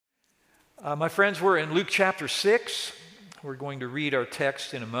My friends, we're in Luke chapter 6. We're going to read our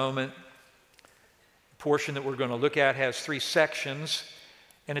text in a moment. The portion that we're going to look at has 3 sections,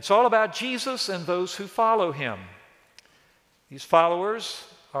 and it's all about Jesus and those who follow him. These followers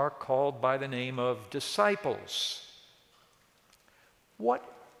are called by the name of disciples. What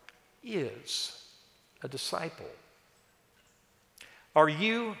is a disciple? Are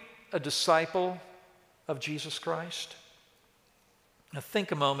you a disciple of Jesus Christ? Now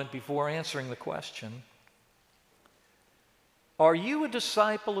think a moment before answering the question. Are you a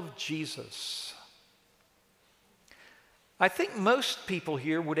disciple of Jesus? I think most people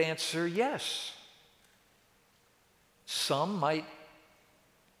here would answer yes. Some might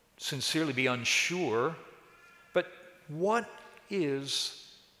sincerely be unsure, but what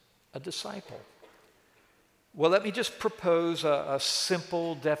is a disciple? Well, let me just propose a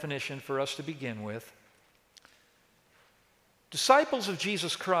simple definition for us to begin with. Disciples of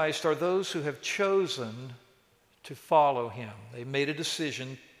Jesus Christ are those who have chosen to follow him. They've made a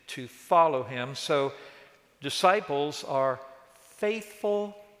decision to follow him. So disciples are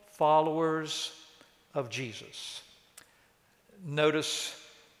faithful followers of Jesus. Notice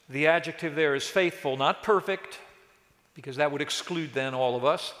the adjective there is faithful, not perfect, because that would exclude then all of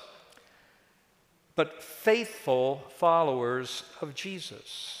us, but faithful followers of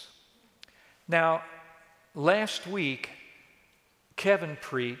Jesus. Now, last week, Kevin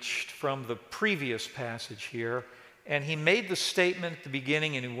preached from the previous passage here, and he made the statement at the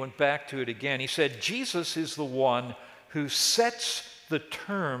beginning, and he went back to it again. He said, Jesus is the one who sets the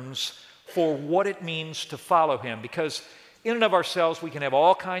terms for what it means to follow him, because in and of ourselves, we can have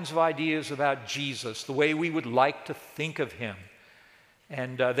all kinds of ideas about Jesus, the way we would like to think of him.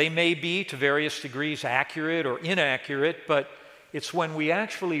 And they may be, to various degrees, accurate or inaccurate, but it's when we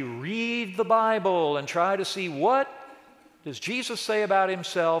actually read the Bible and try to see what does Jesus say about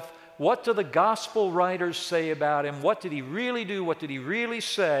himself, what do the gospel writers say about him, what did he really do, what did he really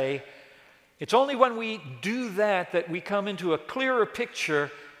say. It's only when we do that that we come into a clearer picture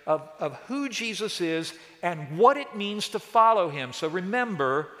of who Jesus is and what it means to follow him. So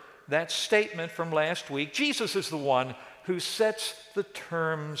remember that statement from last week. Jesus is the one who sets the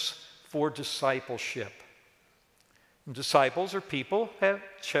terms for discipleship. And disciples are people who have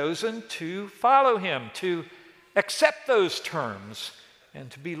chosen to follow him, to accept those terms, and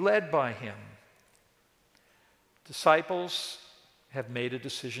to be led by him. Disciples have made a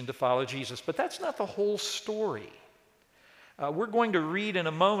decision to follow Jesus, but that's not the whole story. We're going to read in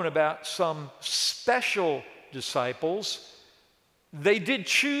a moment about some special disciples. They did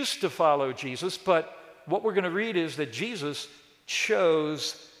choose to follow Jesus, but what we're going to read is that Jesus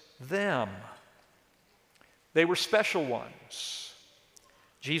chose them. They were special ones.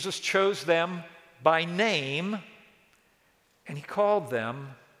 Jesus chose them by name, and he called them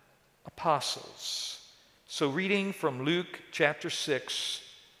apostles. So reading from Luke chapter 6,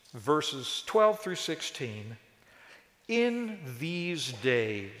 verses 12 through 16, in these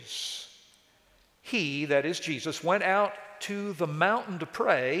days, he, that is Jesus, went out to the mountain to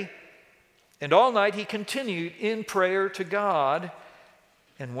pray, and all night he continued in prayer to God.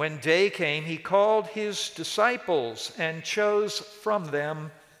 And when day came, he called his disciples and chose from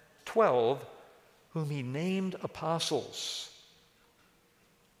them 12, whom he named apostles.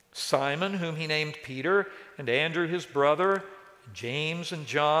 Simon, whom he named Peter, and Andrew his brother, and James and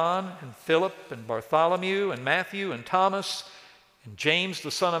John, and Philip and Bartholomew, and Matthew and Thomas, and James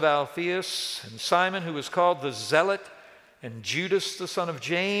the son of Alphaeus, and Simon who was called the Zealot, and Judas the son of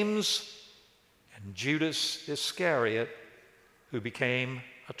James, and Judas Iscariot, who became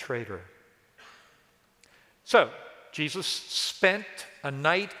a traitor. So, Jesus spent a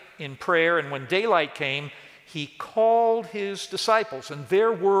night in prayer, and when daylight came, he called his disciples, and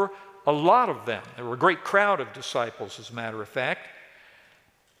there were a lot of them. There were a great crowd of disciples, as a matter of fact.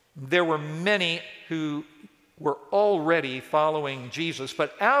 There were many who were already following Jesus,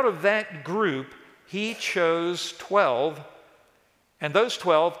 but out of that group, he chose 12, and those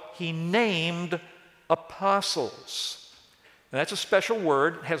 12 he named apostles. Now, that's a special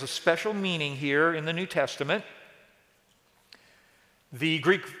word. It has a special meaning here in the New Testament. The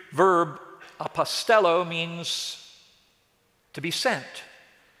Greek verb apostello means to be sent.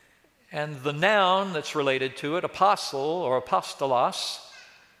 And the noun that's related to it, apostle or apostolos,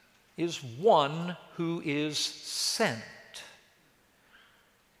 is one who is sent.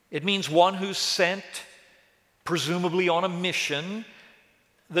 It means one who's sent, presumably on a mission.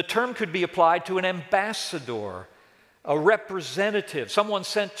 The term could be applied to an ambassador, a representative, someone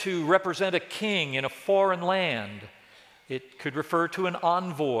sent to represent a king in a foreign land. It could refer to an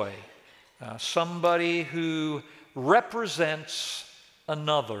envoy, somebody who represents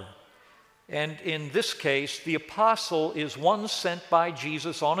another. And in this case, the apostle is one sent by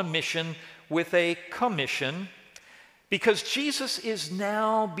Jesus on a mission with a commission, because Jesus is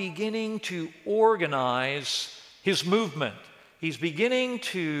now beginning to organize his movement. He's beginning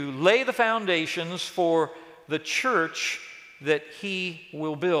to lay the foundations for the church that he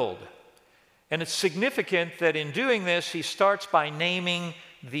will build. And it's significant that in doing this, he starts by naming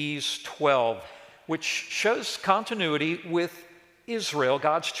these 12, which shows continuity with Israel,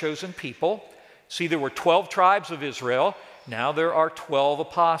 God's chosen people. See, there were 12 tribes of Israel. Now there are 12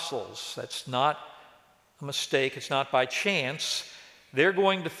 apostles. That's not a mistake. It's not by chance. They're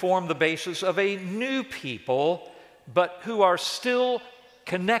going to form the basis of a new people, but who are still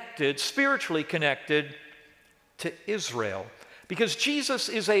connected, spiritually connected to Israel. Because Jesus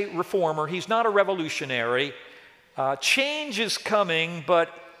is a reformer. He's not a revolutionary. Change is coming, but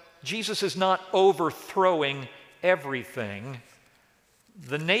Jesus is not overthrowing everything.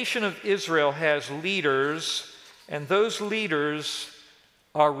 The nation of Israel has leaders, and those leaders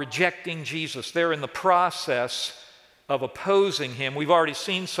are rejecting Jesus. They're in the process of opposing him. We've already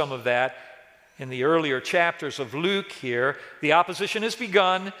seen some of that in the earlier chapters of Luke here. The opposition has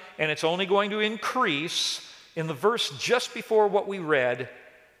begun, and it's only going to increase. In the verse just before what we read,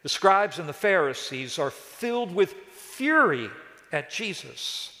 the scribes and the Pharisees are filled with fury at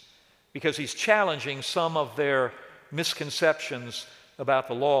Jesus because he's challenging some of their misconceptions about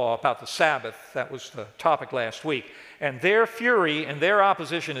the law, about the Sabbath. That was the topic last week. And their fury and their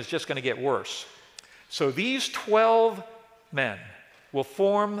opposition is just going to get worse. So these 12 men will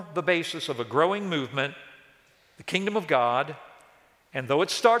form the basis of a growing movement, the kingdom of God. And though it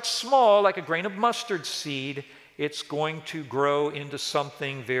starts small, like a grain of mustard seed, it's going to grow into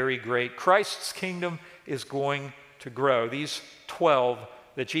something very great. Christ's kingdom is going to grow. These 12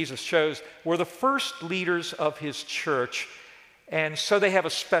 that Jesus chose were the first leaders of his church, and so they have a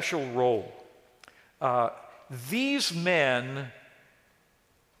special role. These men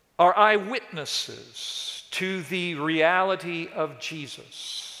are eyewitnesses to the reality of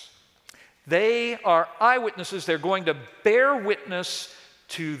Jesus. They are eyewitnesses. They're going to bear witness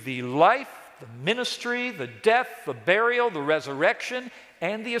to the life, the ministry, the death, the burial, the resurrection,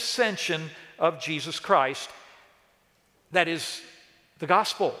 and the ascension of Jesus Christ. That is the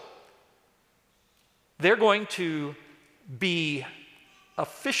gospel. They're going to be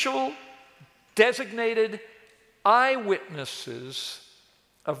official, designated eyewitnesses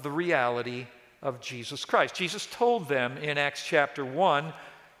of the reality of Jesus Christ. Jesus told them in Acts chapter 1,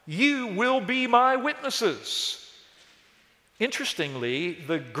 "You will be my witnesses." Interestingly,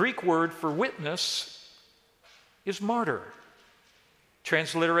 the Greek word for witness is martyr.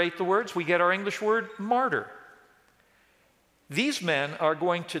 Transliterate the words, we get our English word martyr. These men are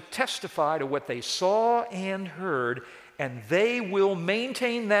going to testify to what they saw and heard, and they will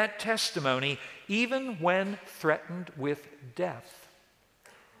maintain that testimony even when threatened with death.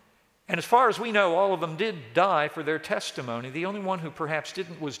 And as far as we know, all of them did die for their testimony. The only one who perhaps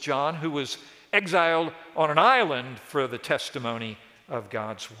didn't was John, who was exiled on an island for the testimony of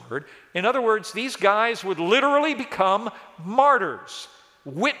God's word. In other words, these guys would literally become martyrs,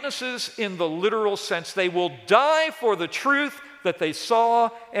 witnesses in the literal sense. They will die for the truth that they saw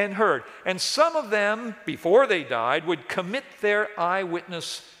and heard. And some of them, before they died, would commit their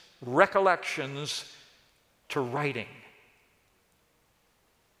eyewitness recollections to writing.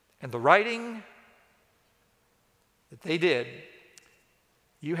 And the writing that they did,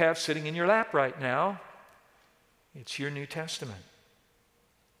 you have sitting in your lap right now. It's your New Testament.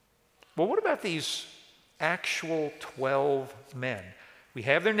 Well, what about these actual 12 men? We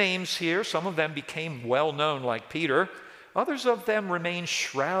have their names here. Some of them became well known, like Peter. Others of them remain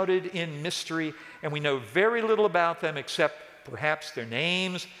shrouded in mystery, and we know very little about them except perhaps their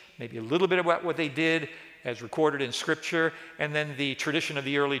names, maybe a little bit about what they did as recorded in Scripture, and then the tradition of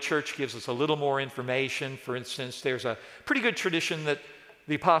the early church gives us a little more information. For instance, there's a pretty good tradition that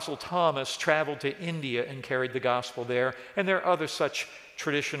the Apostle Thomas traveled to India and carried the gospel there, and there are other such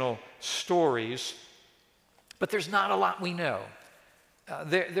traditional stories. But there's not a lot we know.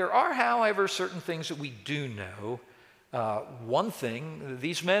 There are, however, certain things that we do know. One thing,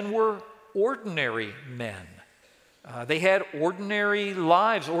 these men were ordinary men. They had ordinary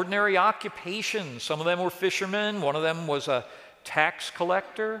lives, ordinary occupations. Some of them were fishermen. One of them was a tax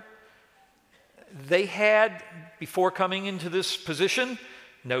collector. They had, before coming into this position,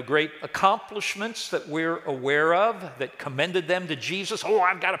 no great accomplishments that we're aware of that commended them to Jesus. Oh,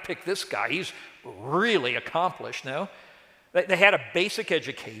 I've got to pick this guy. He's really accomplished. No. They had a basic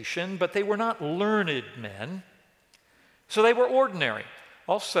education, but they were not learned men. So they were ordinary.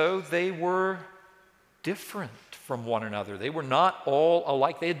 Also, they were different from one another. They were not all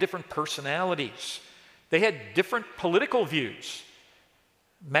alike. They had different personalities. They had different political views.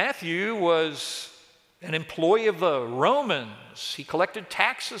 Matthew was an employee of the Romans. He collected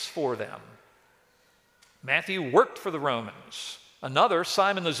taxes for them. Matthew worked for the Romans. Another,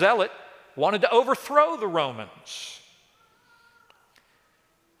 Simon the Zealot, wanted to overthrow the Romans.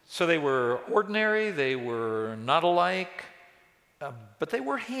 So they were ordinary, they were not alike, but they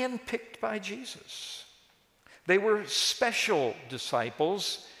were handpicked by Jesus. They were special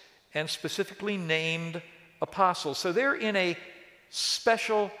disciples and specifically named apostles. So they're in a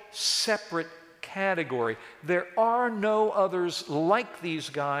special, separate category. There are no others like these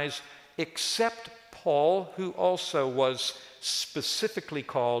guys except Paul, who also was specifically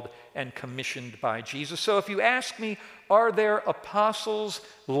called and commissioned by Jesus. So if you ask me, are there apostles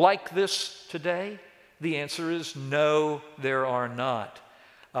like this today? The answer is no, there are not.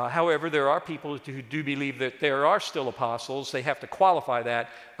 However, there are people who do believe that there are still apostles. They have to qualify that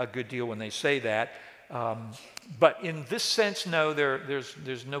a good deal when they say that. But in this sense, no,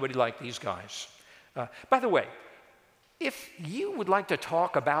 there's nobody like these guys. By the way, if you would like to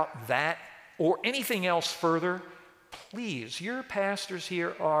talk about that or anything else further, please, your pastors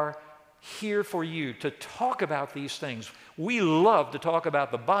here are here for you to talk about these things. We love to talk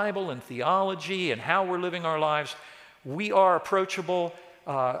about the Bible and theology and how we're living our lives. We are approachable.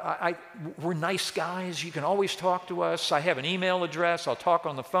 We're nice guys. You can always talk to us. I have an email address. I'll talk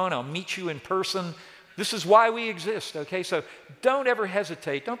on the phone. I'll meet you in person. This is why we exist, okay? So don't ever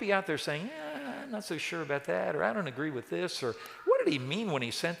hesitate. Don't be out there saying, I'm not so sure about that, or I don't agree with this, or what did he mean when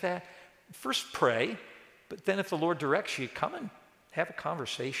he sent that? First pray, but then if the Lord directs you, come and have a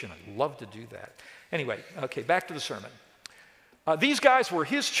conversation. I'd love to do that. Anyway, okay, back to the sermon. These guys were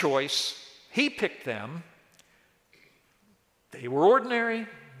his choice. He picked them. They were ordinary.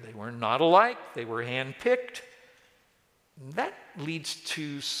 They were not alike. They were handpicked. That leads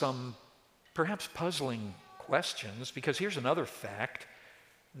to some perhaps puzzling questions, because here's another fact.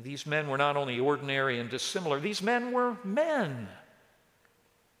 These men were not only ordinary and dissimilar, these men were men.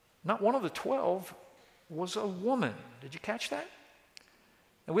 Not one of the 12 was a woman. Did you catch that?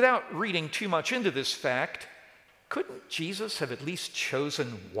 And without reading too much into this fact, couldn't Jesus have at least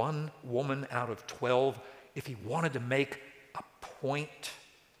chosen one woman out of 12 if he wanted to make a point?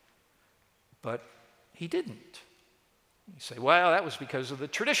 But he didn't. You say, well, that was because of the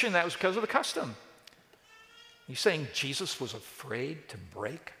tradition, that was because of the custom. You saying Jesus was afraid to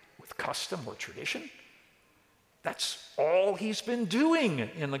break with custom or tradition? That's all he's been doing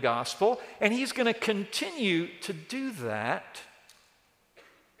in the gospel, and he's going to continue to do that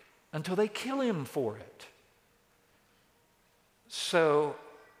until they kill him for it. So,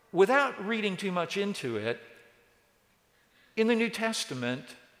 without reading too much into it, in the New Testament,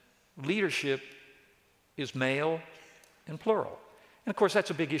 leadership is male and plural. And of course, that's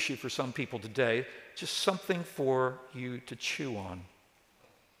a big issue for some people today, just something for you to chew on.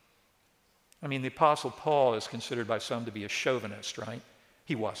 I mean, the Apostle Paul is considered by some to be a chauvinist, right?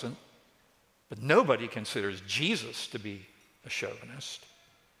 He wasn't. But nobody considers Jesus to be a chauvinist.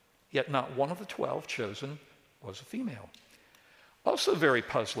 Yet not one of the 12 chosen was a female. Also very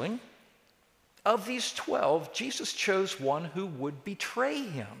puzzling, of these 12, Jesus chose one who would betray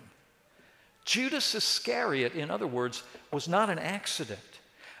him. Judas Iscariot, in other words, was not an accident.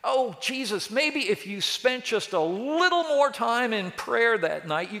 Oh, Jesus, maybe if you spent just a little more time in prayer that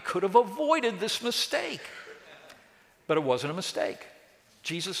night, you could have avoided this mistake. But it wasn't a mistake.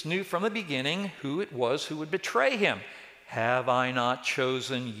 Jesus knew from the beginning who it was who would betray him. Have I not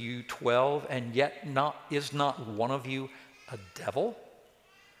chosen you 12, and yet is not one of you a devil?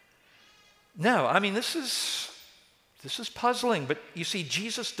 No, I mean, this is puzzling, but you see,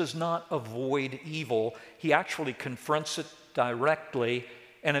 Jesus does not avoid evil. He actually confronts it directly,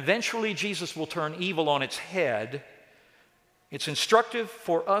 and eventually Jesus will turn evil on its head. It's instructive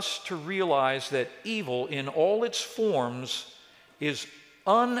for us to realize that evil in all its forms is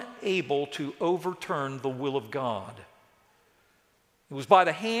unable to overturn the will of God. It was by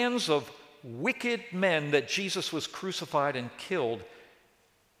the hands of wicked men that Jesus was crucified and killed.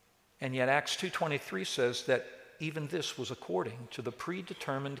 And yet Acts 2:23 says that even this was according to the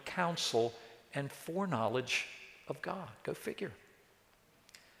predetermined counsel and foreknowledge of God. Go figure.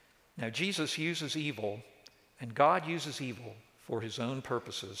 Now, Jesus uses evil, and God uses evil for his own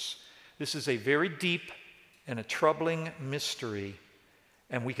purposes. This is a very deep and a troubling mystery,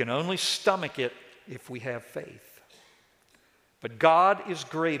 and we can only stomach it if we have faith. But God is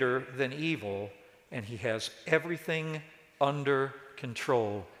greater than evil, and he has everything under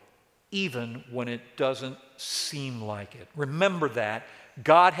control, even when it doesn't seem like it. Remember that.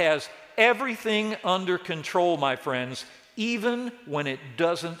 God has everything under control, my friends, even when it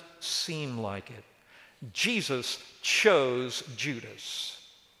doesn't seem like it. Jesus chose Judas.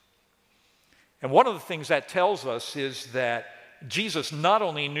 And one of the things that tells us is that Jesus not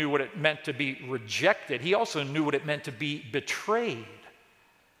only knew what it meant to be rejected, he also knew what it meant to be betrayed.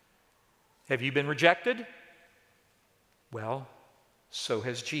 Have you been rejected? Well, so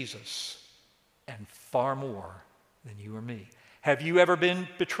has Jesus, and far more than you or me. Have you ever been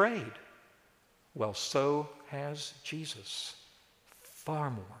betrayed? Well, so has Jesus, far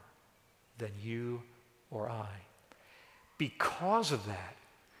more than you or I. Because of that,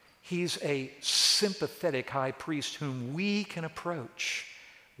 he's a sympathetic high priest whom we can approach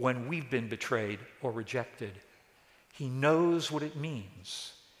when we've been betrayed or rejected. He knows what it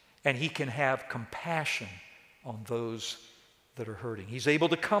means, and he can have compassion on those that are hurting. He's able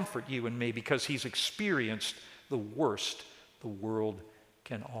to comfort you and me because he's experienced the worst the world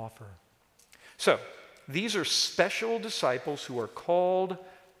can offer. So, these are special disciples who are called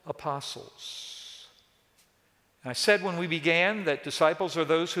apostles. I said when we began that disciples are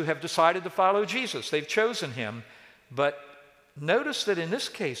those who have decided to follow Jesus. They've chosen him. But notice that in this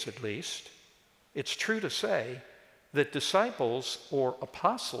case, at least, it's true to say that disciples, or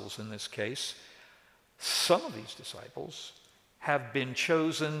apostles in this case, some of these disciples have been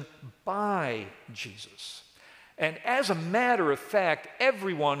chosen by Jesus. And as a matter of fact,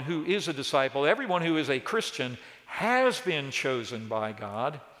 everyone who is a disciple, everyone who is a Christian, has been chosen by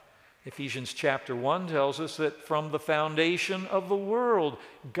God. Ephesians chapter 1 tells us that from the foundation of the world,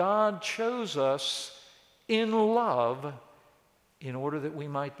 God chose us in love in order that we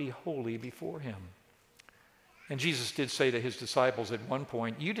might be holy before him. And Jesus did say to his disciples at one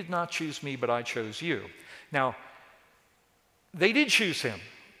point, "You did not choose me, but I chose you." Now, they did choose him.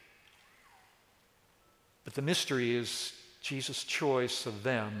 But the mystery is Jesus' choice of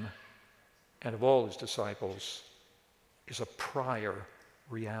them and of all his disciples is a prior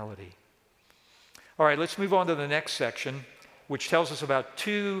reality. All right, let's move on to the next section, which tells us about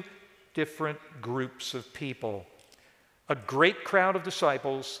two different groups of people: a great crowd of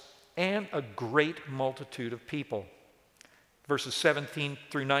disciples and a great multitude of people. Verses 17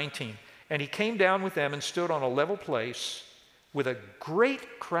 through 19. And he came down with them and stood on a level place with a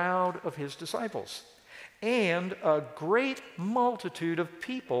great crowd of his disciples and a great multitude of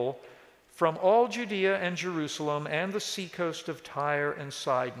people from all Judea and Jerusalem and the seacoast of Tyre and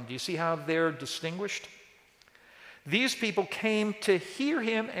Sidon. Do you see how they're distinguished? These people came to hear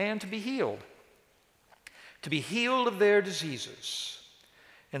him and to be healed of their diseases.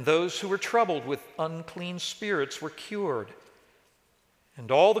 And those who were troubled with unclean spirits were cured.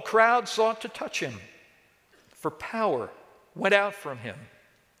 And all the crowd sought to touch him, for power went out from him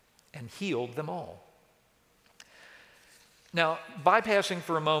and healed them all. Now, bypassing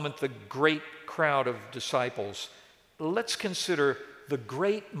for a moment the great crowd of disciples, let's consider the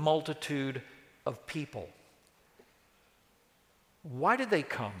great multitude of people. Why did they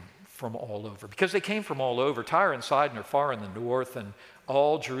come from all over? Because they came from all over. Tyre and Sidon are far in the north, and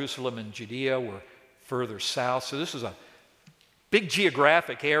all Jerusalem and Judea were further south. So this is a big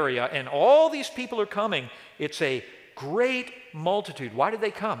geographic area, and all these people are coming. It's a great multitude. Why did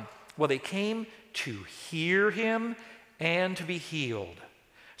they come? Well, they came to hear him and to be healed.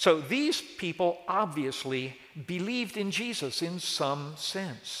 So these people obviously believed in Jesus in some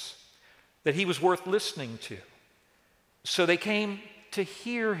sense, that he was worth listening to. So they came to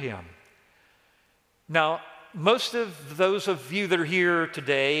hear him. Now, most of those of you that are here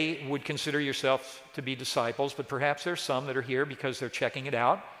today would consider yourself to be disciples, but perhaps there's some that are here because they're checking it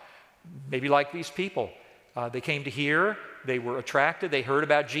out, maybe like these people. They came to hear, they were attracted, they heard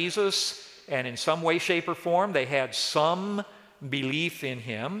about Jesus, and in some way, shape, or form, they had some belief in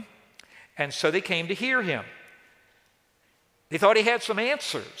him, and so they came to hear him. They thought he had some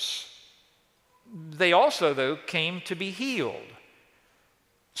answers. They also, though, came to be healed.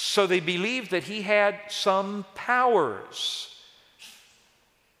 So they believed that he had some powers.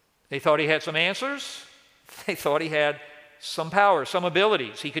 They thought he had some answers. They thought he had some power, some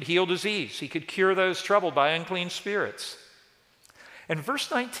abilities. He could heal disease. He could cure those troubled by unclean spirits. And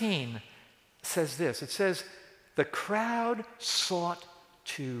verse 19 says this. It says, the crowd sought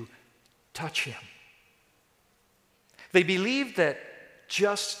to touch him. They believed that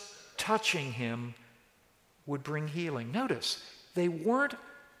just touching him would bring healing. Notice, they weren't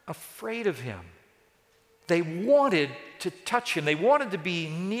afraid of him. They wanted to touch him. They wanted to be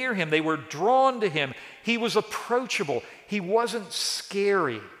near him. They were drawn to him. He was approachable. He wasn't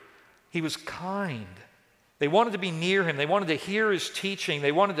scary. He was kind. They wanted to be near him. They wanted to hear his teaching.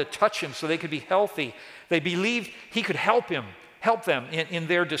 They wanted to touch him so they could be healthy. They believed he could help him help them in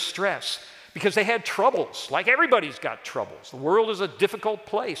their distress, because they had troubles, like everybody's got troubles. The world is a difficult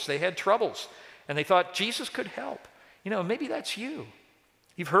place. They had troubles, and they thought Jesus could help. Maybe that's you.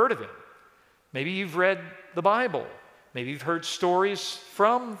 You've heard of him. Maybe you've read the Bible. Maybe you've heard stories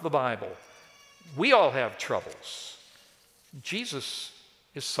from the Bible. We all have troubles. Jesus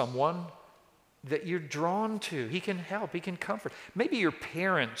is someone that you're drawn to. He can help. He can comfort. Maybe your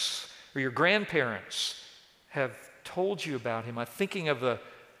parents or your grandparents have told you about him. I'm thinking of the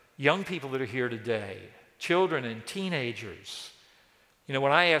young people that are here today, children and teenagers.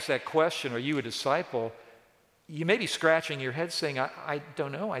 When I ask that question, are you a disciple? You may be scratching your head saying, I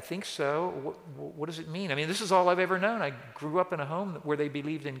don't know, I think so. What does it mean? This is all I've ever known. I grew up in a home where they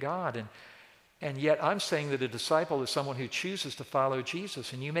believed in God. And yet I'm saying that a disciple is someone who chooses to follow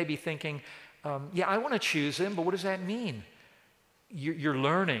Jesus. And you may be thinking, yeah, I want to choose him, but what does that mean? You're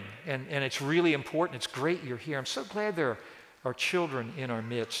learning, and it's really important. It's great you're here. I'm so glad there are children in our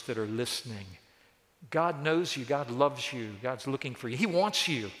midst that are listening. God knows you. God loves you. God's looking for you. He wants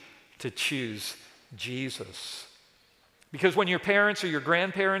you to choose Jesus. Because when your parents or your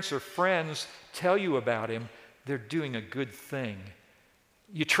grandparents or friends tell you about him, they're doing a good thing.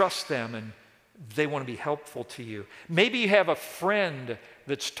 You trust them, and they want to be helpful to you. Maybe you have a friend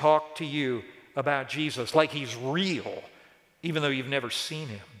that's talked to you about Jesus like he's real, even though you've never seen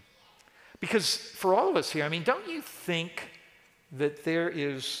him. Because for all of us here, don't you think that there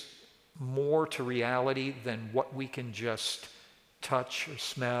is more to reality than what we can just touch or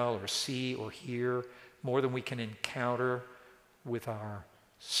smell or see or hear, more than we can encounter with our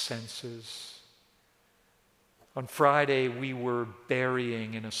senses? On Friday, we were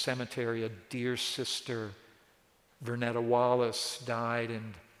burying in a cemetery a dear sister. Vernetta Wallace died,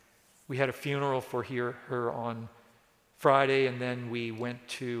 and we had a funeral for her on Friday, and then we went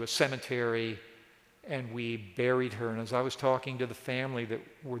to a cemetery and we buried her. And as I was talking to the family that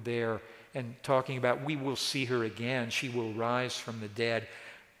were there and talking about we will see her again, she will rise from the dead,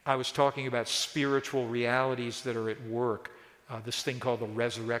 I was talking about spiritual realities that are at work, this thing called the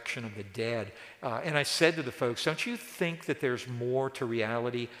resurrection of the dead. And I said to the folks, don't you think that there's more to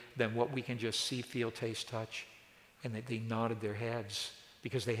reality than what we can just see, feel, taste, touch? And they nodded their heads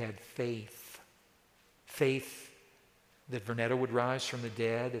because they had faith. Faith that Vernetta would rise from the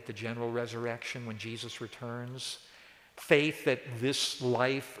dead at the general resurrection when Jesus returns. Faith that this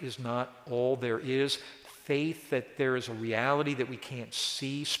life is not all there is. Faith that there is a reality that we can't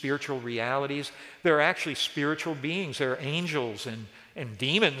see, spiritual realities. There are actually spiritual beings. There are angels and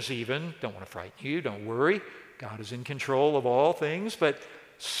demons even. Don't want to frighten you, don't worry. God is in control of all things, but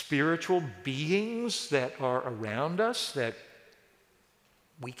spiritual beings that are around us that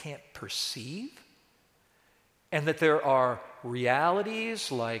we can't perceive. And that there are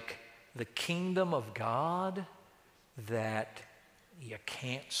realities like the kingdom of God that you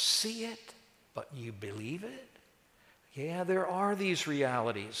can't see it, but you believe it. Yeah, there are these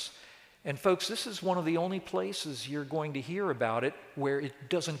realities. And folks, this is one of the only places you're going to hear about it where it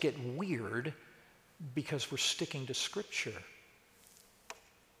doesn't get weird because we're sticking to Scripture.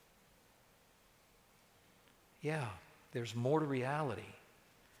 Yeah, there's more to reality.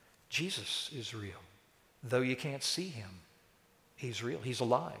 Jesus is real. Though you can't see him, he's real. He's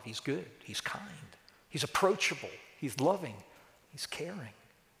alive. He's good. He's kind. He's approachable. He's loving. He's caring.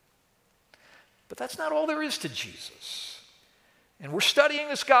 But that's not all there is to Jesus. And we're studying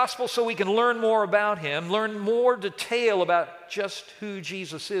this gospel so we can learn more about him, learn more detail about just who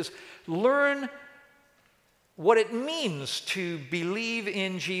Jesus is, learn what it means to believe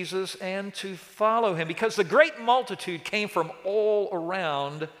in Jesus and to follow him. Because the great multitude came from all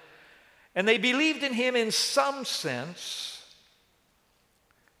around, and they believed in him in some sense,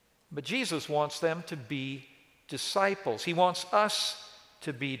 but Jesus wants them to be disciples. He wants us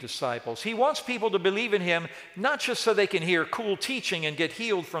to be disciples. He wants people to believe in him, not just so they can hear cool teaching and get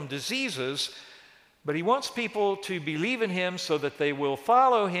healed from diseases, but he wants people to believe in him so that they will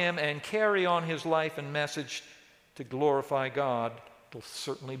follow him and carry on his life and message to glorify God. It will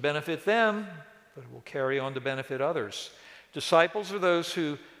certainly benefit them, but it will carry on to benefit others. Disciples are those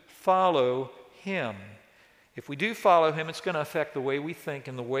who follow him. If we do follow him, it's going to affect the way we think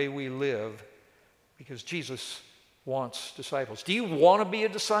and the way we live, because Jesus wants disciples. Do you want to be a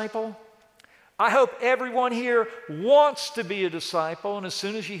disciple? I hope everyone here wants to be a disciple, and as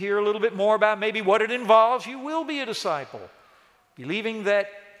soon as you hear a little bit more about maybe what it involves, you will be a disciple, believing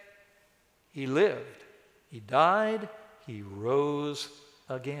that he lived, he died, he rose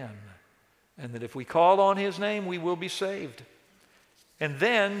again, and that if we call on his name, we will be saved. And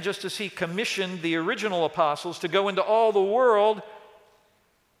then, just as he commissioned the original apostles to go into all the world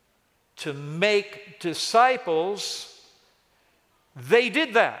to make disciples, They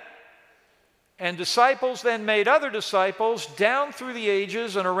did that. And disciples then made other disciples down through the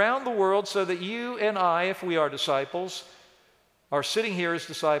ages and around the world, so that you and I, if we are disciples, are sitting here as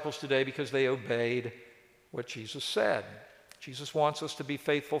disciples today because they obeyed what Jesus said. Jesus wants us to be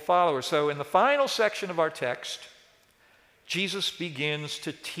faithful followers. So in the final section of our text, Jesus begins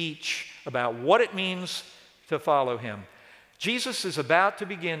to teach about what it means to follow him. Jesus is about to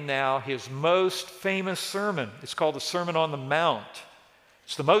begin now his most famous sermon. It's called the Sermon on the Mount.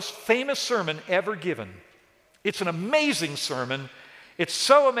 It's the most famous sermon ever given. It's an amazing sermon. It's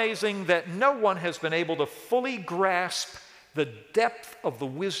so amazing that no one has been able to fully grasp the depth of the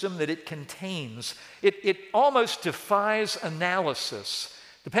wisdom that it contains. It almost defies analysis.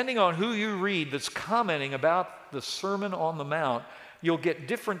 Depending on who you read that's commenting about the Sermon on the Mount, you'll get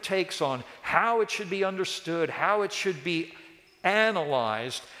different takes on how it should be understood, how it should be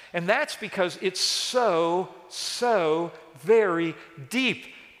analyzed. And that's because it's so very deep.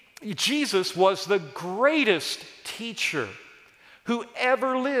 Jesus was the greatest teacher who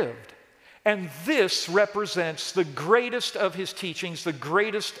ever lived. And this represents the greatest of his teachings, the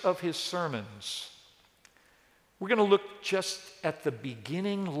greatest of his sermons. We're going to look just at the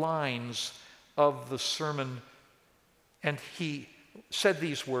beginning lines of the sermon. And he said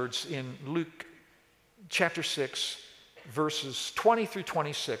these words in Luke chapter 6, verses 20 through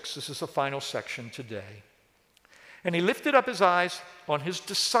 26. This is the final section today. And he lifted up his eyes on his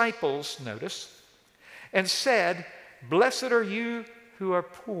disciples, notice, and said, "Blessed are you who are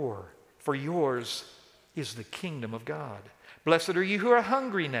poor, for yours is the kingdom of God. Blessed are you who are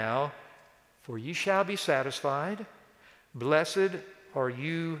hungry now, for you shall be satisfied. Blessed are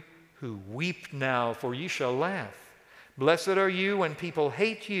you who weep now, for you shall laugh. Blessed are you when people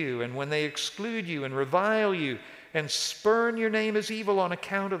hate you, and when they exclude you and revile you, and spurn your name as evil on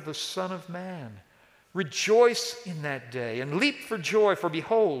account of the Son of Man. Rejoice in that day, and leap for joy, for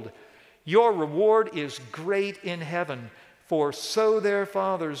behold, your reward is great in heaven, for so their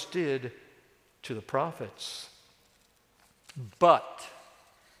fathers did to the prophets. But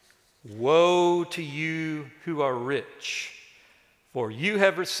woe to you who are rich, for you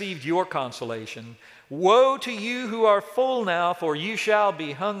have received your consolation. Woe to you who are full now, for you shall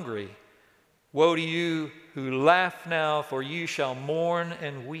be hungry. Woe to you who laugh now, for you shall mourn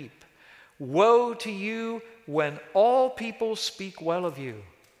and weep. Woe to you when all people speak well of you,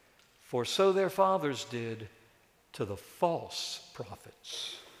 for so their fathers did to the false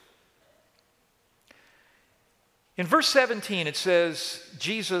prophets." In verse 17, it says,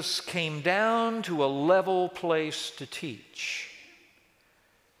 Jesus came down to a level place to teach.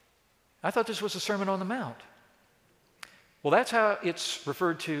 I thought this was the Sermon on the Mount. Well, that's how it's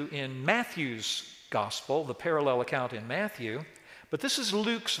referred to in Matthew's gospel, the parallel account in Matthew. But this is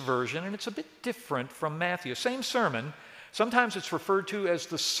Luke's version, and it's a bit different from Matthew. Same sermon. Sometimes it's referred to as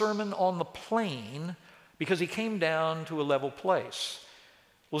the Sermon on the Plain because he came down to a level place.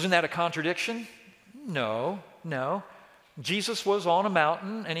 Well, isn't that a contradiction? No. Jesus was on a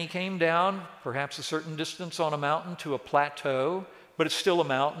mountain, and he came down perhaps a certain distance on a mountain to a plateau, but it's still a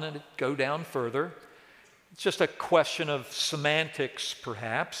mountain, and it'd go down further. It's just a question of semantics,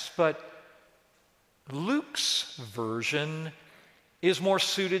 perhaps, but Luke's version is more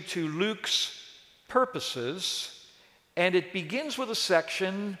suited to Luke's purposes, and it begins with a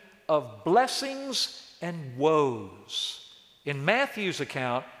section of blessings and woes. In Matthew's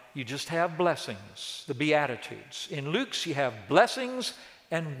account, you just have blessings, the Beatitudes. In Luke's, you have blessings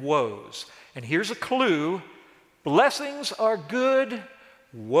and woes. And here's a clue: blessings are good,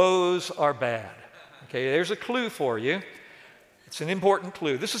 woes are bad. Okay, there's a clue for you. It's an important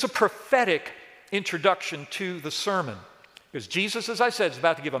clue. This is a prophetic introduction to the sermon, because Jesus, as I said, is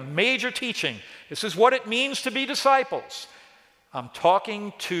about to give a major teaching. This is what it means to be disciples. I'm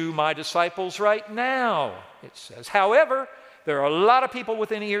talking to my disciples right now, it says. However, there are a lot of people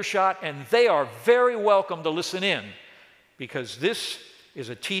within earshot, and they are very welcome to listen in, because this is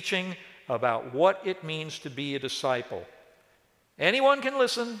a teaching about what it means to be a disciple. Anyone can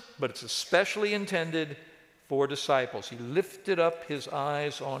listen, but it's especially intended for disciples. He lifted up his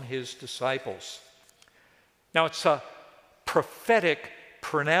eyes on his disciples. Now, it's a prophetic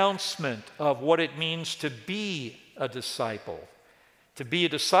pronouncement of what it means to be a disciple. To be a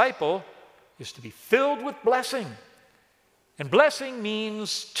disciple is to be filled with blessing. And blessing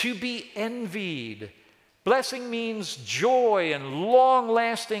means to be envied. Blessing means joy and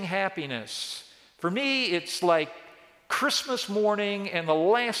long-lasting happiness. For me, it's like Christmas morning and the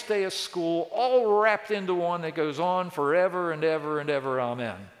last day of school, all wrapped into one that goes on forever and ever and ever.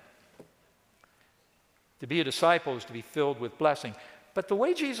 Amen. To be a disciple is to be filled with blessing. But the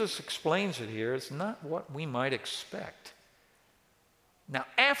way Jesus explains it here is not what we might expect. Now,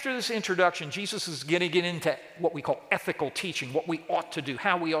 after this introduction, Jesus is going to get into what we call ethical teaching, what we ought to do,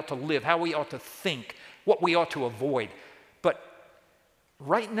 how we ought to live, how we ought to think, what we ought to avoid. But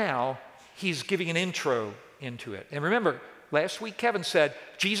right now, he's giving an intro into it. And remember, last week Kevin said,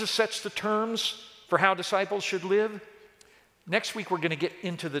 Jesus sets the terms for how disciples should live. Next week, we're going to get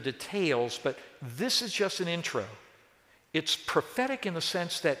into the details, but this is just an intro. It's prophetic in the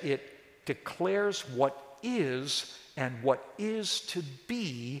sense that it declares what is and what is to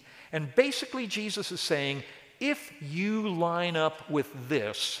be. And basically, Jesus is saying, if you line up with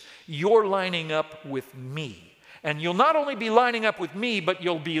this, you're lining up with me. And you'll not only be lining up with me, but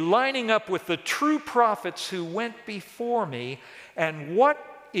you'll be lining up with the true prophets who went before me. And what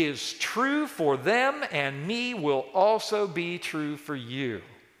is true for them and me will also be true for you.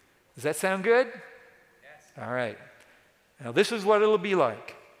 Does that sound good? Yes. All right. Now, this is what it'll be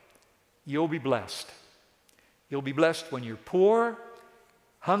like. You'll be blessed. You'll be blessed when you're poor,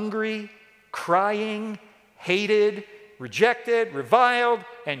 hungry, crying, hated, rejected, reviled,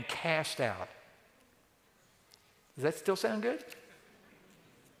 and cast out. Does that still sound good?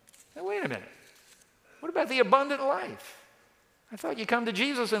 Now, wait a minute. What about the abundant life? I thought you come to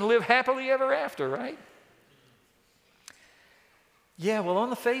Jesus and live happily ever after, right? Yeah, well, on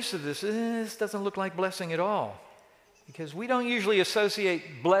the face of this doesn't look like blessing at all. Because we don't usually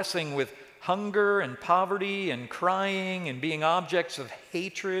associate blessing with hunger and poverty and crying and being objects of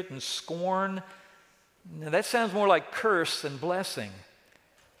hatred and scorn. Now, that sounds more like curse than blessing.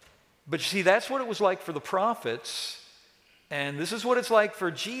 But you see, that's what it was like for the prophets, and this is what it's like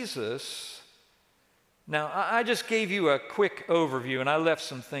for Jesus. Now, I just gave you a quick overview, and I left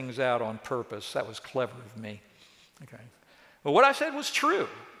some things out on purpose. That was clever of me. Okay. But what I said was true.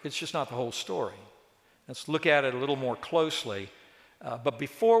 It's just not the whole story. Let's look at it a little more closely. But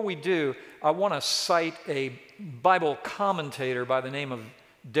before we do, I want to cite a Bible commentator by the name of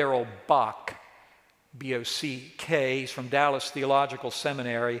Darrell Bock, B-O-C-K. He's from Dallas Theological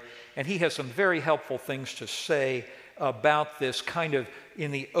Seminary, and he has some very helpful things to say about this, kind of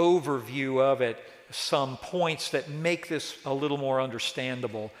in the overview of it, some points that make this a little more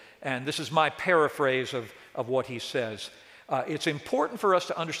understandable. And this is my paraphrase of what he says. It's important for us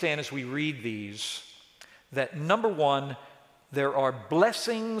to understand as we read these that, number one, there are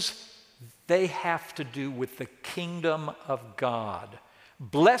blessings, they have to do with the kingdom of God.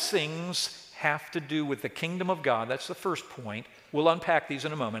 Blessings have to do with the kingdom of God. That's the first point. We'll unpack these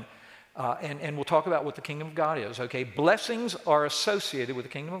in a moment. And we'll talk about what the kingdom of God is. Okay, blessings are associated with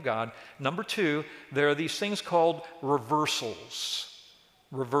the kingdom of God. Number two, there are these things called reversals.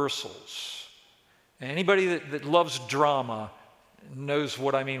 Reversals. Anybody that loves drama knows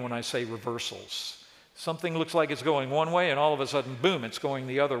what I mean when I say reversals. Something looks like it's going one way, and all of a sudden, boom, it's going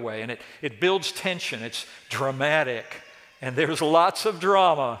the other way. And it builds tension. It's dramatic. And there's lots of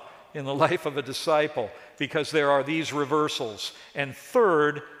drama in the life of a disciple because there are these reversals. And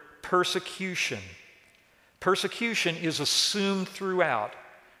third, persecution. Persecution is assumed throughout.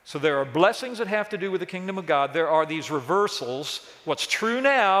 So there are blessings that have to do with the kingdom of God. There are these reversals. What's true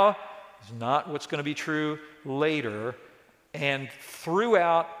now is not what's going to be true later. And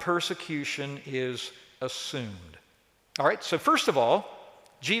throughout, persecution is assumed. All right, so first of all,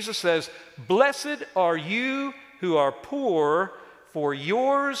 Jesus says, "Blessed are you who are poor, for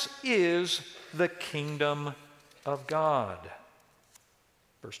yours is the kingdom of God."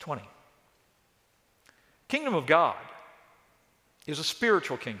 Verse 20. Kingdom of God is a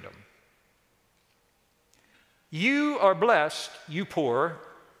spiritual kingdom. You are blessed, you poor,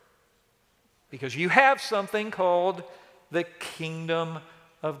 because you have something called the kingdom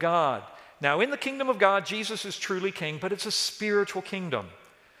of God. Now, in the kingdom of God, Jesus is truly king, but it's a spiritual kingdom.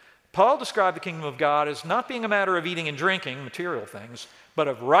 Paul described the kingdom of God as not being a matter of eating and drinking, material things, but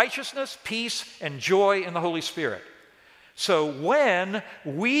of righteousness, peace, and joy in the Holy Spirit. So when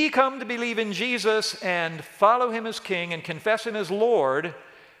we come to believe in Jesus and follow him as king and confess him as Lord,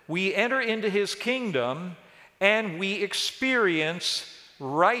 we enter into his kingdom and we experience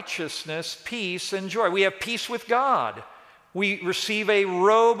righteousness, peace, and joy. We have peace with God. We receive a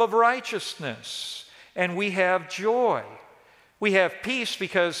robe of righteousness, and we have joy. We have peace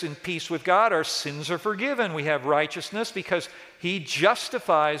because in peace with God, our sins are forgiven. We have righteousness because he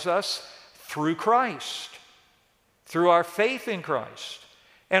justifies us through Christ, through our faith in Christ.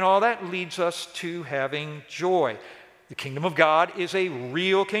 And all that leads us to having joy. The kingdom of God is a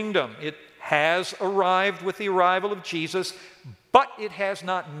real kingdom. It has arrived with the arrival of Jesus, but it has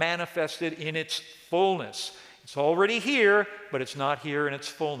not manifested in its fullness. It's already here, but it's not here in its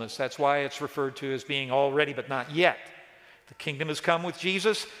fullness. That's why it's referred to as being already, but not yet. The kingdom has come with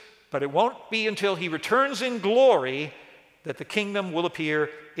Jesus, but it won't be until he returns in glory that the kingdom will appear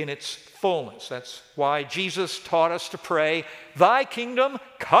in its fullness. That's why Jesus taught us to pray, "Thy kingdom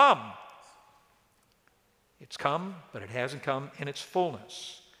come." It's come, but it hasn't come in its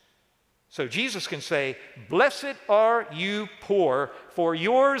fullness. So Jesus can say, "Blessed are you poor, for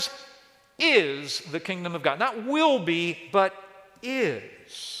yours is the kingdom of God." Not will be, but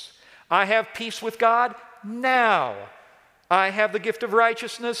is. I have peace with God now. I have the gift of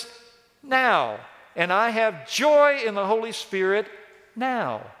righteousness now. And I have joy in the Holy Spirit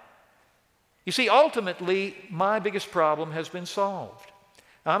now. You see, ultimately, my biggest problem has been solved.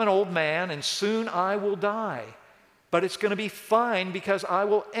 I'm an old man, and soon I will die. But it's going to be fine because I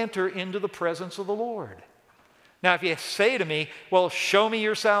will enter into the presence of the Lord. Now, if you say to me, "Well, show me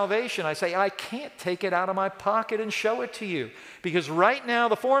your salvation," I say, I can't take it out of my pocket and show it to you. Because right now,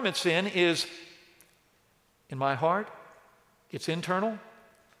 the form it's in is in my heart, it's internal,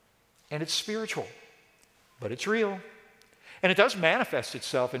 and it's spiritual. But it's real. And it does manifest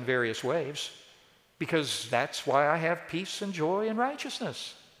itself in various ways, because that's why I have peace and joy and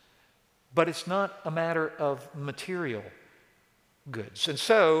righteousness. But it's not a matter of material goods. And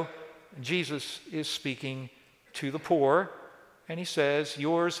so, Jesus is speaking to the poor, and he says,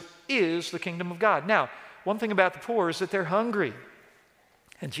 "Yours is the kingdom of God." Now, one thing about the poor is that they're hungry.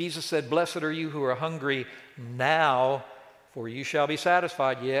 And Jesus said, "Blessed are you who are hungry now, for you shall be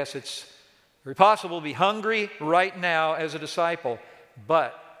satisfied." Yes, it's very possible to be hungry right now as a disciple,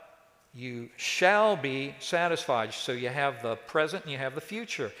 but you shall be satisfied. So you have the present and you have the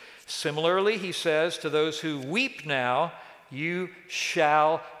future. Similarly, he says to those who weep now, "You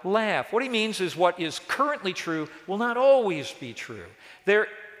shall laugh." What he means is what is currently true will not always be true. There,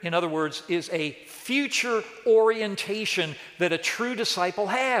 in other words, is a future orientation that a true disciple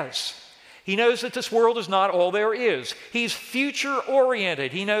has. He knows that this world is not all there is. He's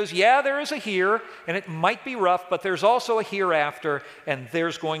future-oriented. He knows, yeah, there is a here, and it might be rough, but there's also a hereafter, and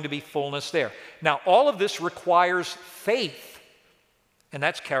there's going to be fullness there. Now, all of this requires faith, and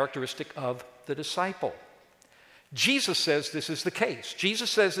that's characteristic of the disciple. Jesus says this is the case. Jesus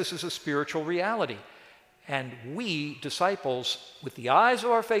says this is a spiritual reality. And we, disciples, with the eyes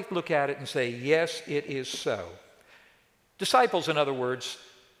of our faith, look at it and say, yes, it is so. Disciples, in other words,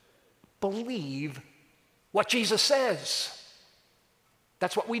 believe what Jesus says.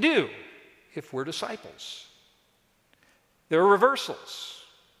 That's what we do if we're disciples. There are reversals.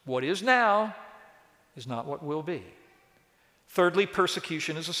 What is now is not what will be. Thirdly,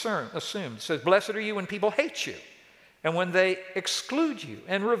 persecution is assumed. It says, "Blessed are you when people hate you, and when they exclude you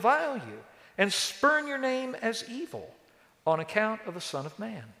and revile you and spurn your name as evil on account of the Son of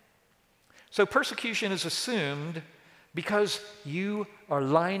Man." So persecution is assumed because you are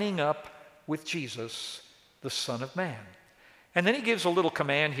lining up with Jesus, the Son of Man. And then he gives a little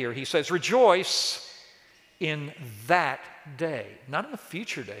command here. He says, "Rejoice in that day." Not in the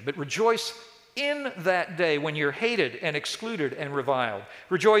future day, but rejoice in that day when you're hated and excluded and reviled.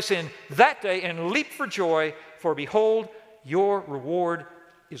 Rejoice in that day and leap for joy, for behold, your reward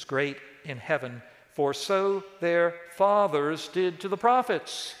is great in heaven, for so their fathers did to the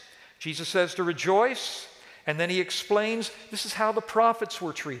prophets. Jesus says to rejoice, and then he explains this is how the prophets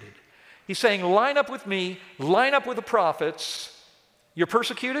were treated. He's saying, line up with me, line up with the prophets. You're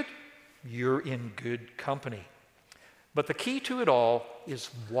persecuted? You're in good company. But the key to it all is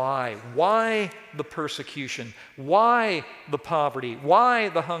why. Why the persecution? Why the poverty? Why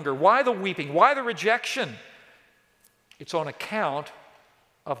the hunger? Why the weeping? Why the rejection? It's on account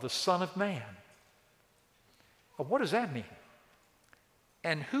of the Son of Man. Well, what does that mean?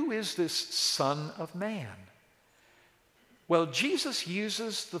 And who is this Son of Man? Well, Jesus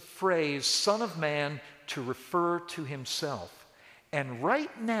uses the phrase Son of Man to refer to himself. And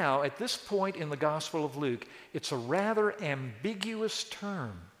right now, at this point in the Gospel of Luke, it's a rather ambiguous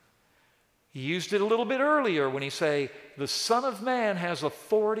term. He used it a little bit earlier when he said, the Son of Man has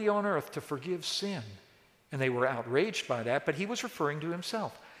authority on earth to forgive sin. And they were outraged by that, but he was referring to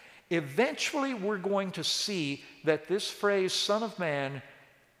himself. Eventually, we're going to see that this phrase, Son of Man,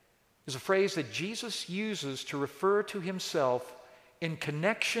 is a phrase that Jesus uses to refer to himself in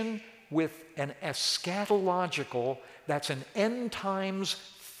connection with an eschatological, that's an end times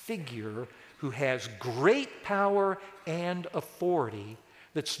figure who has great power and authority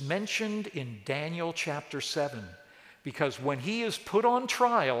that's mentioned in Daniel chapter 7. Because when he is put on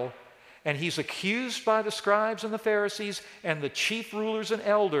trial and he's accused by the scribes and the Pharisees and the chief rulers and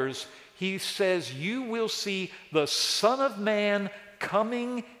elders, he says, you will see the Son of Man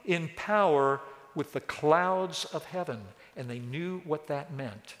coming in power with the clouds of heaven. And they knew what that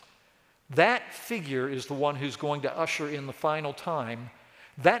meant. That figure is the one who's going to usher in the final time.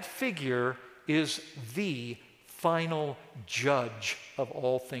 That figure is the final judge of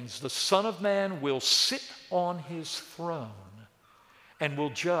all things. The Son of Man will sit on his throne and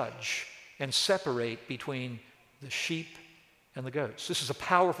will judge and separate between the sheep and the goats. This is a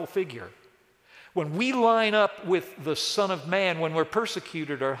powerful figure. When we line up with the Son of Man, when we're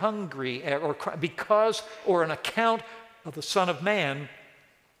persecuted or hungry or because or an account of the Son of Man,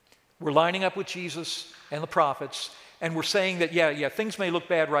 we're lining up with Jesus and the prophets, and we're saying that, yeah, things may look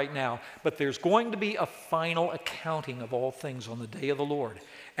bad right now, but there's going to be a final accounting of all things on the day of the Lord,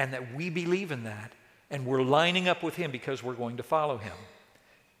 and that we believe in that, and we're lining up with him because we're going to follow him.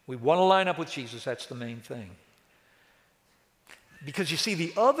 We want to line up with Jesus. That's the main thing. Because you see,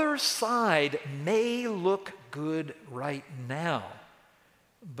 the other side may look good right now,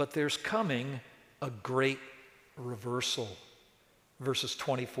 but there's coming a great reversal. Verses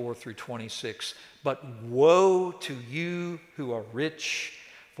 24 through 26. But woe to you who are rich,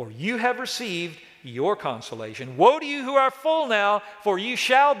 for you have received your consolation. Woe to you who are full now, for you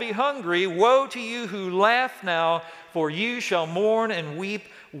shall be hungry. Woe to you who laugh now, for you shall mourn and weep.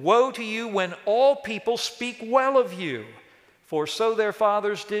 Woe to you when all people speak well of you, for so their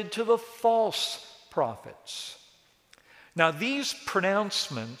fathers did to the false prophets. Now these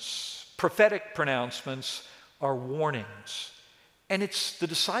pronouncements, prophetic pronouncements, are warnings. And it's the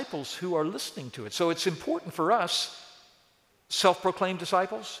disciples who are listening to it. So it's important for us, self-proclaimed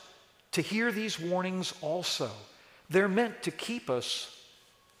disciples, to hear these warnings also. They're meant to keep us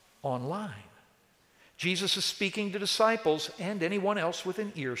online. Jesus is speaking to disciples and anyone else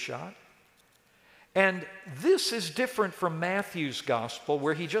within earshot. And this is different from Matthew's gospel,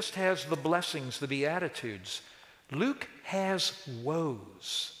 where he just has the blessings, the Beatitudes. Luke has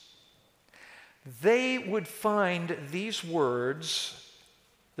woes. They would find these words,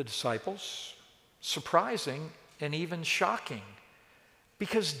 the disciples, surprising and even shocking.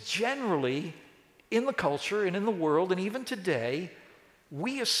 Because generally, in the culture and in the world, and even today,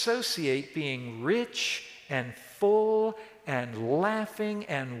 we associate being rich and full and laughing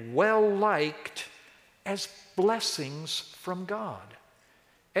and well-liked as blessings from God.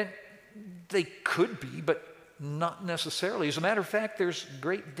 And they could be, but not necessarily. As a matter of fact, there's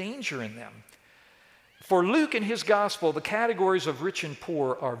great danger in them. For Luke in his gospel, the categories of rich and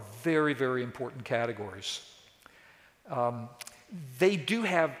poor are very, very important categories. They do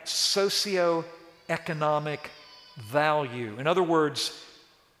have socioeconomic value. In other words,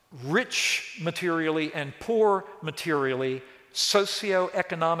 rich materially and poor materially,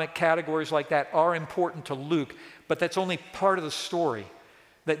 socioeconomic categories like that are important to Luke, but that's only part of the story.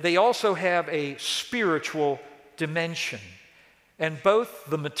 That they also have a spiritual dimension. And both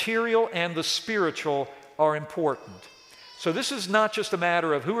the material and the spiritual are important. So this is not just a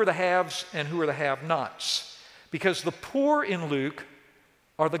matter of who are the haves and who are the have-nots. Because the poor in Luke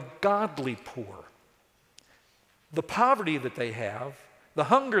are the godly poor. The poverty that they have, the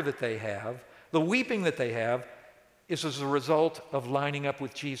hunger that they have, the weeping that they have, is as a result of lining up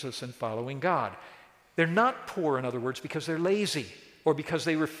with Jesus and following God. They're not poor, in other words, because they're lazy or because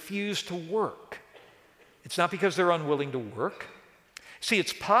they refuse to work. It's not because they're unwilling to work. See,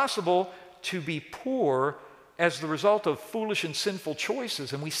 it's possible to be poor as the result of foolish and sinful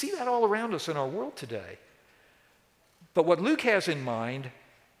choices, and we see that all around us in our world today. But what Luke has in mind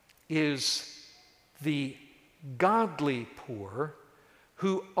is the godly poor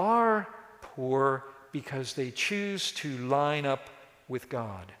who are poor because they choose to line up with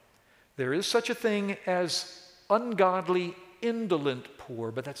God. There is such a thing as ungodly, indolent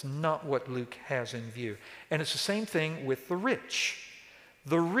poor, but that's not what Luke has in view. And it's the same thing with the rich.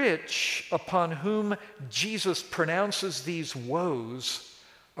 The rich upon whom Jesus pronounces these woes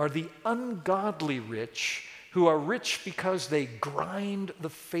are the ungodly rich, who are rich because they grind the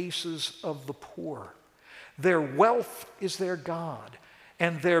faces of the poor. Their wealth is their God,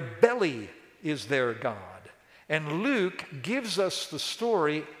 and their belly is their God. And Luke gives us the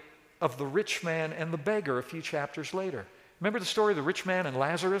story of the rich man and the beggar a few chapters later. Remember the story of the rich man and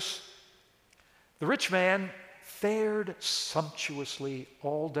Lazarus? The rich man fared sumptuously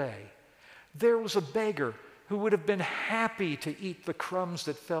all day. There was a beggar who would have been happy to eat the crumbs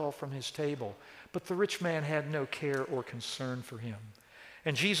that fell from his table, but the rich man had no care or concern for him.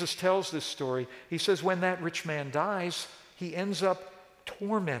 And Jesus tells this story. He says when that rich man dies, he ends up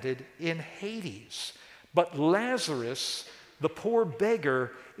tormented in Hades. But Lazarus, the poor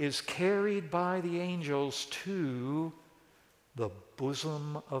beggar, is carried by the angels to the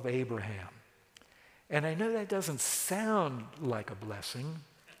bosom of Abraham. And I know that doesn't sound like a blessing.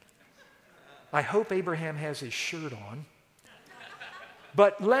 I hope Abraham has his shirt on.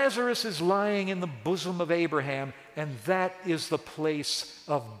 But Lazarus is lying in the bosom of Abraham, and that is the place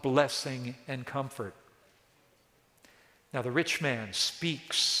of blessing and comfort. Now the rich man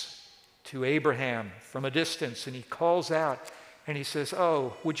speaks to Abraham from a distance, and he calls out and he says,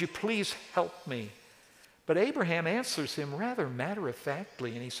 "Oh, would you please help me?" But Abraham answers him rather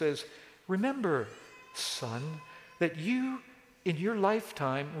matter-of-factly, and he says, "Remember, son, that you in your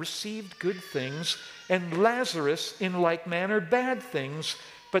lifetime received good things, and Lazarus in like manner bad things,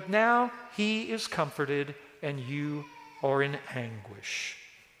 but now he is comforted and you are in anguish."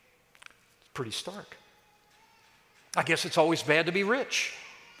 It's pretty stark. I guess it's always bad to be rich.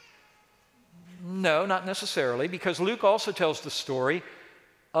 No, not necessarily, because Luke also tells the story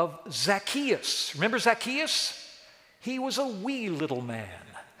of Zacchaeus. Remember Zacchaeus? He was a wee little man.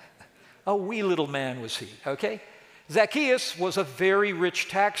 A wee little man was he, okay? Zacchaeus was a very rich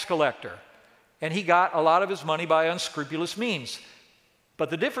tax collector, and he got a lot of his money by unscrupulous means. But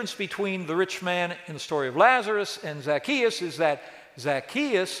the difference between the rich man in the story of Lazarus and Zacchaeus is that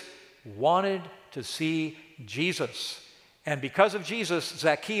Zacchaeus wanted to see Jesus. And because of Jesus,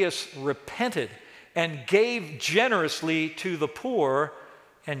 Zacchaeus repented and gave generously to the poor,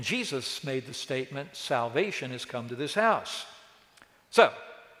 and Jesus made the statement, "Salvation has come to this house." So,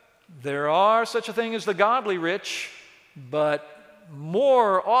 there are such a thing as the godly rich, but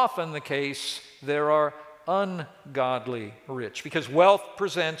more often the case, there are ungodly rich, because wealth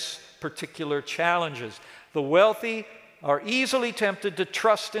presents particular challenges. The wealthy are easily tempted to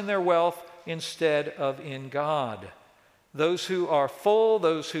trust in their wealth instead of in God. Those who are full,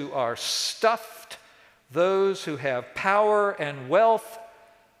 those who are stuffed, those who have power and wealth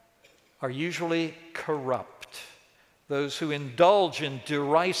are usually corrupt. Those who indulge in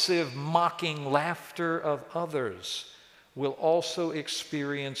derisive, mocking laughter of others will also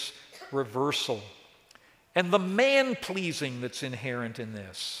experience reversal. And the man-pleasing that's inherent in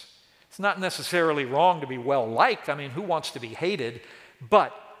this. It's not necessarily wrong to be well-liked. I mean, who wants to be hated?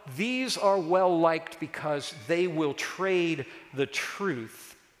 But these are well-liked because they will trade the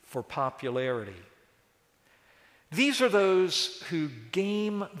truth for popularity. These are those who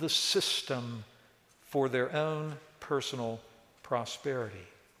game the system for their own personal prosperity.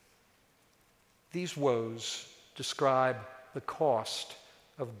 These woes describe the cost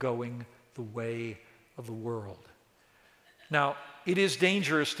of going the way of the world. Now, it is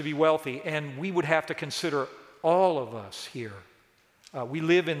dangerous to be wealthy, and we would have to consider all of us here. We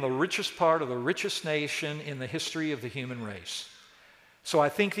live in the richest part of the richest nation in the history of the human race. So I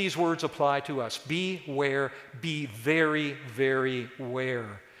think these words apply to us. Beware, be very, very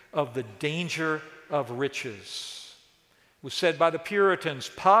aware of the danger of riches. It was said by the Puritans,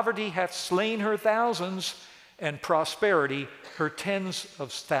 "Poverty hath slain her thousands, and prosperity her tens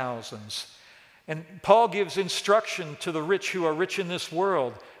of thousands." And Paul gives instruction to the rich who are rich in this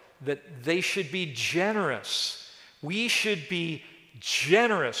world that they should be generous. We should be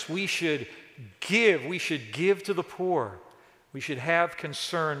generous. We should give. We should give to the poor. We should have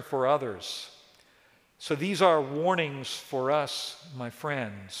concern for others. So these are warnings for us, my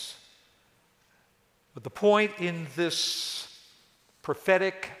friends. But the point in this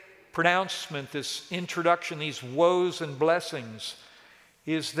prophetic pronouncement, this introduction, these woes and blessings,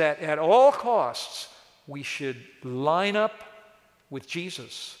 is that at all costs we should line up with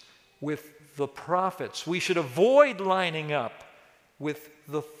Jesus, with the prophets. We should avoid lining up with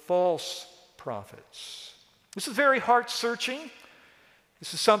the false prophets. This is very heart-searching.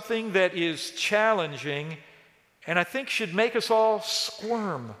 This is something that is challenging, and I think should make us all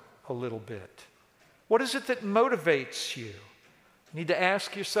squirm a little bit. What is it that motivates you? You need to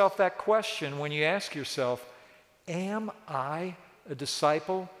ask yourself that question when you ask yourself, am I a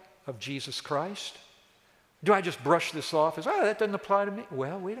disciple of Jesus Christ? Do I just brush this off as, that doesn't apply to me?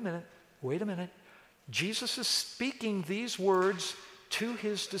 Well, wait a minute. Jesus is speaking these words to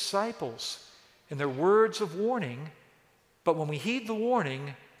his disciples, and they're words of warning, but when we heed the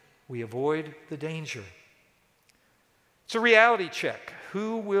warning, we avoid the danger. It's a reality check.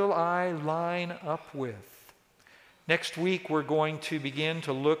 Who will I line up with? Next week, we're going to begin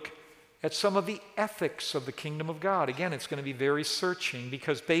to look at some of the ethics of the kingdom of God. Again, it's going to be very searching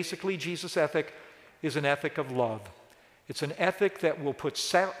because basically Jesus' ethic is an ethic of love. It's an ethic that will put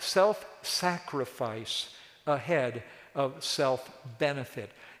self-sacrifice ahead of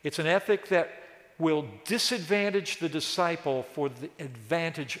self-benefit. It's an ethic that will disadvantage the disciple for the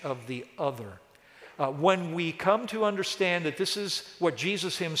advantage of the other. When we come to understand that this is what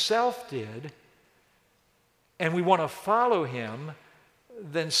Jesus himself did, and we want to follow him,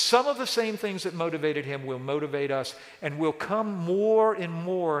 then some of the same things that motivated him will motivate us, and we'll come more and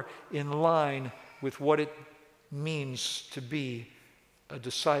more in line with what it means to be a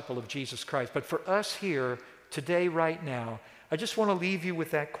disciple of Jesus Christ. But for us here, today, right now, I just want to leave you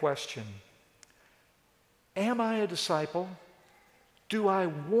with that question. Am I a disciple? Do I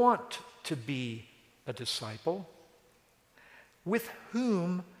want to be a disciple? With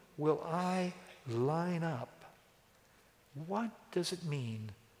whom will I line up? What does it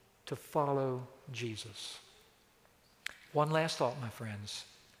mean to follow Jesus? One last thought, my friends.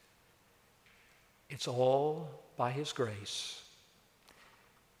 It's all by His grace.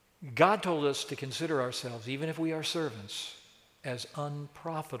 God told us to consider ourselves, even if we are servants, as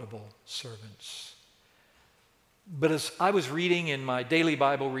unprofitable servants. But as I was reading in my daily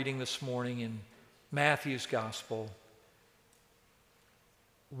Bible reading this morning in Matthew's Gospel,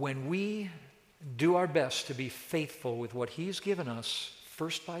 when we do our best to be faithful with what He's given us,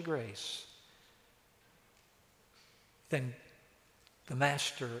 first by grace, then the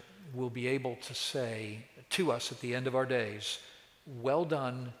Master will be able to say to us at the end of our days, "Well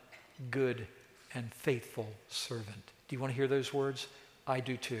done, good and faithful servant." Do you want to hear those words? I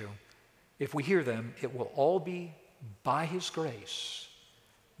do too. If we hear them, it will all be by His grace,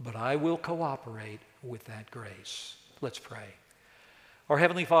 but I will cooperate with that grace. Let's pray. Our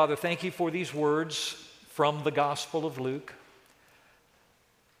Heavenly Father, thank You for these words from the Gospel of Luke.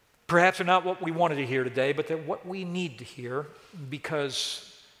 Perhaps they're not what we wanted to hear today, but they're what we need to hear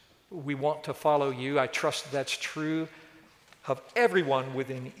because we want to follow You. I trust that's true of everyone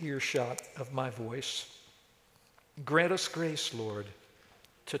within earshot of my voice. Grant us grace, Lord,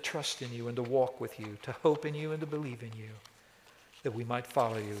 to trust in You and to walk with You, to hope in You and to believe in You, that we might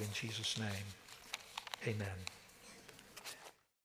follow You in Jesus' name. Amen.